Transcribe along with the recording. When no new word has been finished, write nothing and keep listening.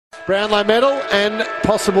Brownlow medal and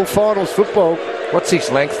possible finals football. What's his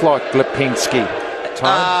length like, Lipinski?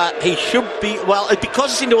 He should be, well,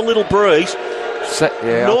 because it's into a little breeze,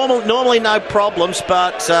 normally no problems,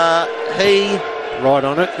 but he... Right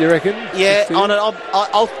on it, you reckon? Yeah, on it.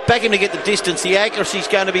 I'll back him to get the distance. The accuracy's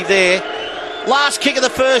going to be there. Last kick of the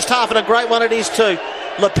first half, and a great one it is too.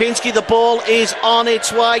 Lipinski, the ball is on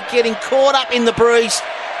its way, getting caught up in the breeze,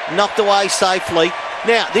 knocked away safely.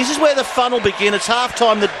 Now, this is where the fun will begin. It's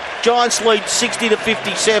half-time. The Giants lead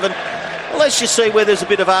 60-57. Well, let's just see where there's a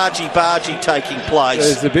bit of argy-bargy taking place.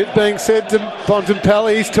 There's a bit being said to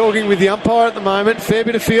Bontempelli. He's talking with the umpire at the moment. Fair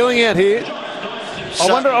bit of feeling out here. I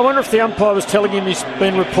wonder if the umpire was telling him he's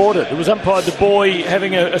been reported. It was umpire Du Bois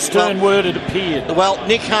having a stern word, it appeared. Well,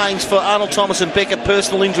 Nick Haynes for Arnold Thomas and Becker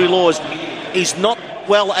Personal Injury Lawyers is not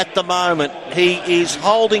well at the moment. He is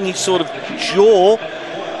holding his sort of jaw.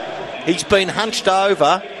 He's been hunched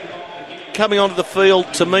over, coming onto the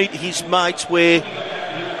field to meet his mates, where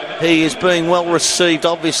he is being well received.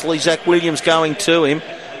 Obviously, Zach Williams going to him.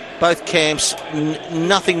 Both camps,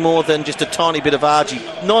 nothing more than just a tiny bit of argy,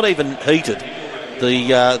 not even heated.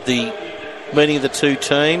 The meeting of the two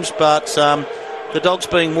teams, but the Dogs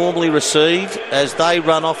being warmly received as they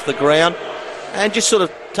run off the ground, and just sort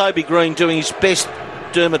of Toby Green doing his best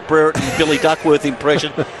Dermot Brereton and Billy Duckworth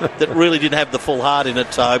impression that really didn't have the full heart in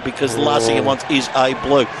it, Tobe, because the last thing he wants is a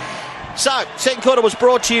blue. So, second quarter was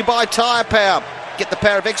brought to you by Tyre Power. Get the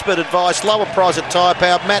power of expert advice, lower price at Tyre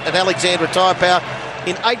Power. Matt at Alexandra Tyre Power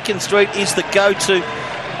in Aitken Street is the go-to.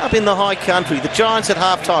 Up in the high country, the Giants at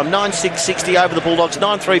half-time, 9-6-60 over the Bulldogs,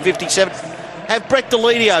 9-3-57. Have Brett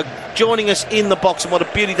Deledio joining us in the box, and what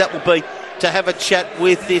a beauty that will be to have a chat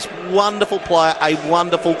with this wonderful player, a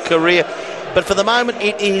wonderful career. But for the moment,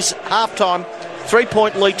 it is half-time,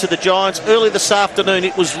 3-point lead to the Giants. Earlier this afternoon,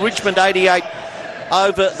 it was Richmond 88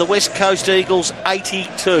 over the West Coast Eagles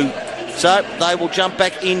 82. So they will jump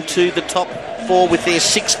back into the top four with their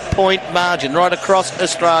 6-point margin right across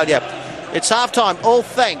Australia. It's half-time, all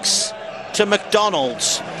thanks to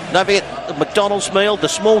McDonald's. Don't forget the McDonald's meal, the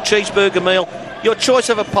small cheeseburger meal, your choice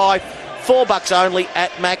of a pie, $4 only at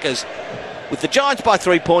Macca's. With the Giants by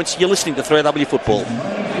 3 points, you're listening to 3AW Football.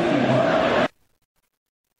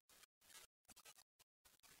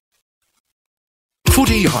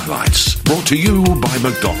 Footy highlights brought to you by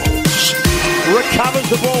McDonald's. Recovers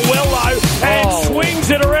the ball well low and swings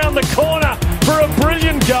it around the corner for a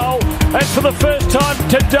brilliant goal. And for the first time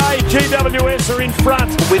today, GWS are in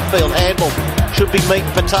front. Whitfield handball should be meat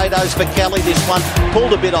and potatoes for Kelly. This one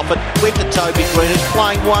pulled a bit off it, went to Toby Green, who's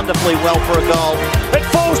playing wonderfully well for a goal. It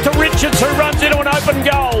falls to Richards, who runs into an open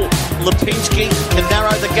goal. Lipinski can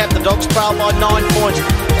narrow the gap. The Dogs trail by 9 points.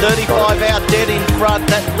 35 out, dead in front.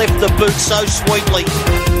 That left the boot so sweetly.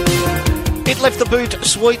 It left the boot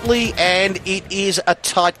sweetly, and it is a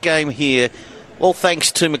tight game here. All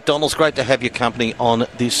thanks to McDonald's. Great to have your company on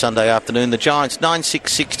this Sunday afternoon. The Giants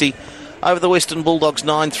 9-6-60 over the Western Bulldogs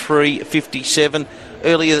 9-3-57.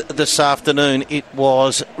 Earlier this afternoon, it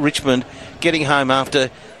was Richmond getting home after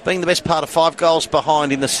being the best part of 5 goals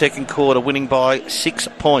behind in the second quarter, winning by 6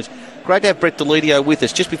 points. Great to have Brett Deledio with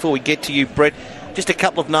us. Just before we get to you, Brett, just a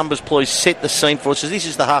couple of numbers, please. Set the scene for us. This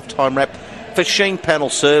is the halftime wrap for Sheen Panel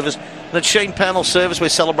Service. And at Sheen Panel Service, we're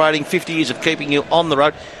celebrating 50 years of keeping you on the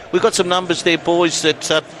road. We've got some numbers there, boys.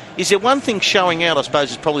 That is there one thing showing out, I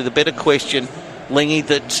suppose, is probably the better question, Lingy,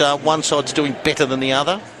 that one side's doing better than the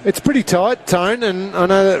other? It's pretty tight, Tone, and I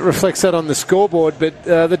know that reflects that on the scoreboard, but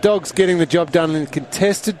the Dogs getting the job done in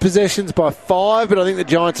contested possessions by 5, but I think the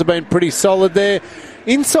Giants have been pretty solid there.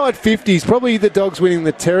 Inside 50s, probably the Dogs winning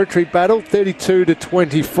the territory battle,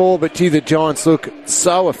 32-24, but gee, the Giants look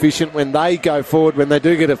so efficient when they go forward, when they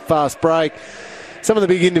do get a fast break. Some of the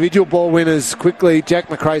big individual ball winners quickly. Jack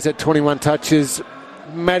McRae's had 21 touches,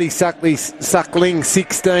 Matty Suckling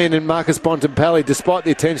 16, and Marcus Bontempelli, despite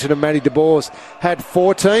the attention of Matty DeBoers, had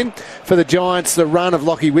 14. For the Giants, the run of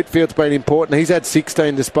Lockie Whitfield's been important. He's had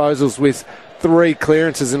 16 disposals with 3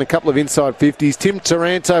 clearances and a couple of inside 50s. Tim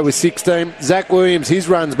Taranto with 16. Zach Williams, his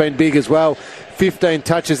run's been big as well, 15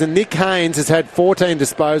 touches. And Nick Haynes has had 14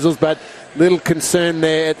 disposals, but little concern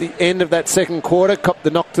there at the end of that second quarter. Copped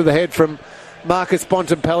the knock to the head from Marcus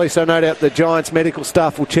Bontempelli, so no doubt the Giants medical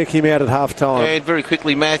staff will check him out at half-time. And very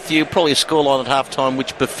quickly, Matthew, probably a scoreline at half-time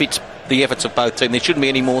which befits the efforts of both teams. There shouldn't be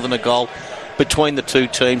any more than a goal between the two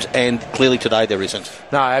teams, and clearly today there isn't.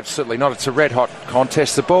 No, absolutely not. It's a red-hot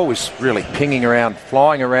contest. The ball was really pinging around,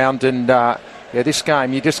 flying around, and this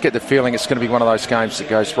game, you just get the feeling it's going to be one of those games that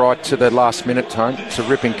goes right to the last minute, Tone. It's a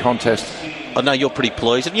ripping contest. I know you're pretty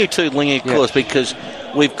pleased, and you too, Lingy, of course, because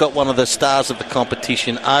we've got one of the stars of the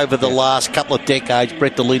competition over the last couple of decades,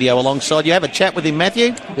 Brett Deledio, alongside you. Have a chat with him,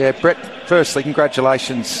 Matthew. Yeah, Brett, firstly,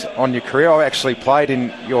 congratulations on your career. I actually played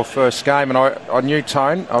in your first game, and I knew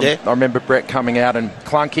Tone. I remember Brett coming out and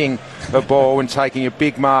clunking the ball and taking a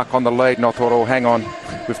big mark on the lead, and I thought, oh, hang on,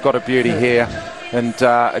 we've got a beauty here. And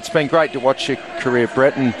it's been great to watch your career,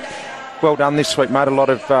 Brett, and well done this week, mate. A lot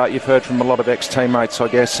of you've heard from a lot of ex-teammates, I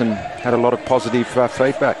guess, and had a lot of positive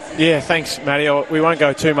feedback. Yeah, thanks, Matty. We won't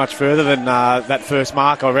go too much further than that first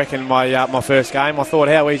mark. I reckon my first game. I thought,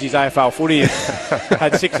 how easy is AFL footy? And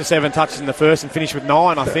had 6 or 7 touches in the first and finished with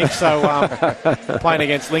 9, I think. So playing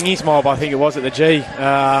against Lingy's mob, I think it was at the G,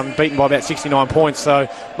 beaten by about 69 points. So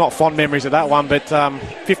not fond memories of that one, but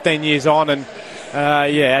 15 years on, and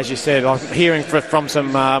as you said, I'm hearing from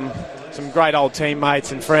some great old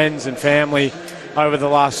teammates and friends and family over the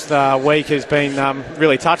last week has been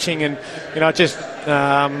really touching, and it just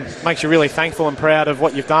makes you really thankful and proud of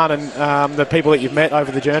what you've done and the people that you've met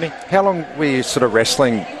over the journey. How long were you sort of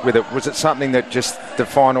wrestling with it? Was it something that just the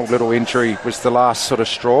final little injury was the last sort of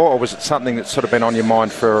straw, or was it something that's sort of been on your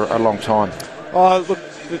mind for a long time? Oh, look,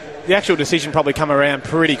 the actual decision probably come around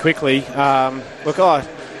pretty quickly.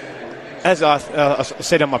 As I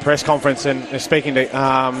said on my press conference and speaking to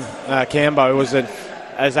Cambo, was that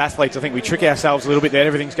as athletes, I think we trick ourselves a little bit that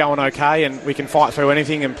everything's going okay and we can fight through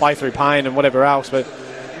anything and play through pain and whatever else. But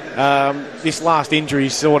this last injury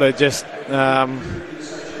sort of just, I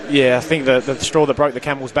think the straw that broke the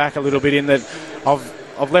camel's back a little bit, in that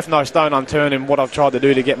I've left no stone unturned in what I've tried to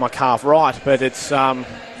do to get my calf right. But it's no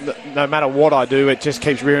matter what I do, it just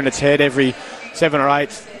keeps rearing its head every 7 or 8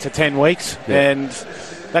 to 10 weeks. Yeah. And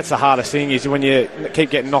that's the hardest thing, is when you keep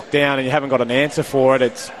getting knocked down and you haven't got an answer for it,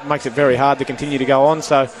 it makes it very hard to continue to go on.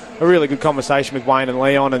 So a really good conversation with Wayne and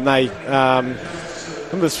Leon, and they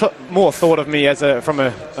there's more thought of me as a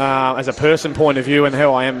person point of view and who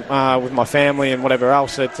I am with my family and whatever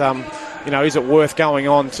else. That is it worth going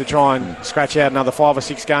on to try and scratch out another 5 or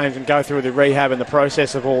 6 games and go through the rehab and the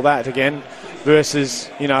process of all that again, versus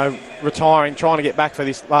retiring, trying to get back for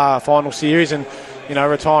this final series and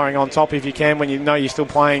retiring on top if you can, when you know you're still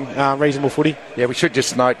playing reasonable footy. Yeah, we should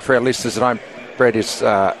just note for our listeners at home, Brett is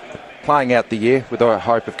playing out the year with the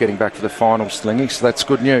hope of getting back for the finals, Slingy, so that's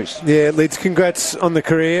good news. Yeah, Lids, congrats on the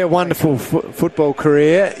career, wonderful football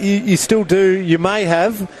career. You still do, you may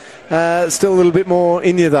have still a little bit more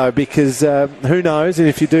in you though, because who knows, and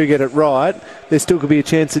if you do get it right, there still could be a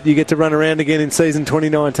chance that you get to run around again in season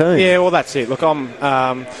 2019. Yeah, well, that's it. Look,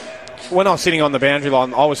 when I was sitting on the boundary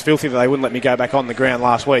line, I was filthy that they wouldn't let me go back on the ground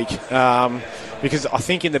last week, because I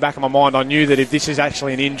think in the back of my mind I knew that if this is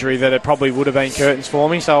actually an injury, that it probably would have been curtains for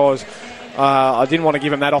me. So I didn't want to give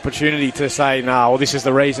them that opportunity to say, this is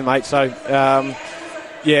the reason, mate. So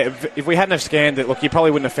if we hadn't have scanned it, look, you probably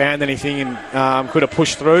wouldn't have found anything and could have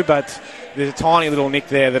pushed through. But there's a tiny little nick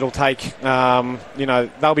there that'll take,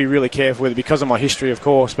 they'll be really careful with it because of my history, of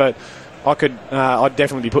course. But I'd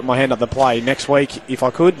definitely be putting my hand up the play next week if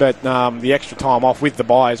I could, but the extra time off with the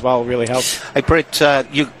bye as well really helps. Hey Brett,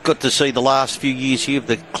 you got to see the last few years here of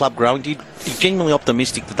the club growing. You're genuinely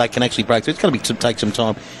optimistic that they can actually break through. It's going to take some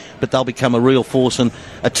time, but they'll become a real force and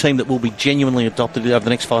a team that will be genuinely adopted over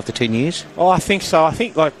the next 5 to 10 years? Oh, I think so. I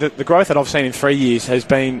think like the growth that I've seen in 3 years has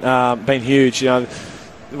been huge.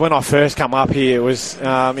 When I first come up here, it was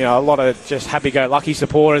a lot of just happy-go-lucky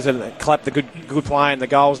supporters and clap the good play and the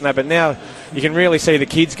goals and that. But now you can really see the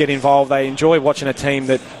kids get involved. They enjoy watching a team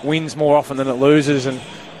that wins more often than it loses, and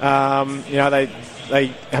they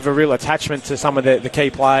have a real attachment to some of the key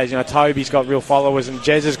players. Toby's got real followers, and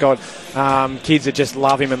Jez has got kids that just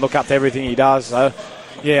love him and look up to everything he does. So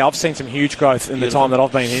yeah, I've seen some huge growth in the time that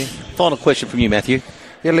I've been here. Final question from you, Matthew.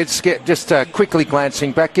 Yeah, let's get just quickly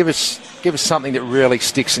glancing back. Give us something that really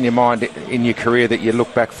sticks in your mind in your career that you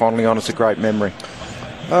look back fondly on as a great memory.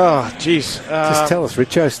 Oh, geez. Just tell us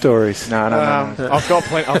Richo stories. No. I've got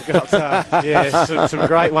plenty. I've got some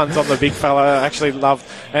great ones on the big fella. I actually loved.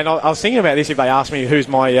 And I was thinking about this if they asked me who's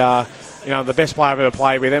my the best player I've ever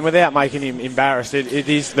played with, and without making him embarrassed, it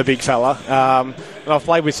is the big fella. And I've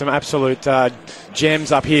played with some absolute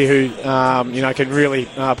gems up here who can really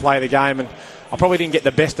play the game, and I probably didn't get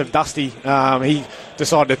the best of Dusty. He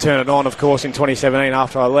decided to turn it on, of course, in 2017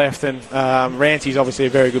 after I left, and Rancy's obviously a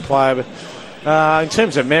very good player. But in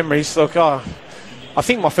terms of memories, look, I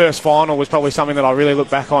think my first final was probably something that I really look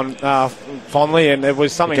back on fondly, and it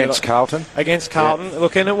was something against Carlton. Against Carlton, yeah.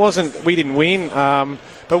 Look, and it wasn't. We didn't win,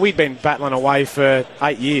 but But we'd been battling away for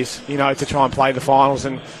 8 years, to try and play the finals,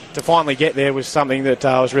 and to finally get there was something that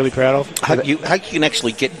I was really proud of. Hope you can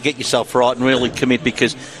actually get yourself right and really commit,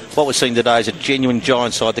 because what we're seeing today is a genuine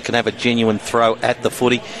Giant side that can have a genuine throw at the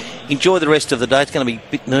footy. Enjoy the rest of the day. It's going to be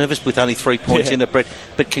a bit nervous with only 3 points in it, Brett,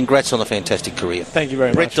 but congrats on a fantastic career. Thank you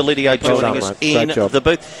very much. Brett Deledio joining us in the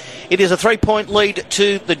booth. It is a 3-point lead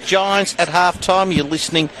to the Giants at halftime. You're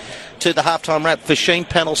listening to the halftime wrap for Sheen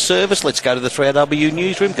Panel Service. Let's go to the 3RW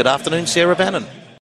newsroom. Good afternoon, Sarah Bannon.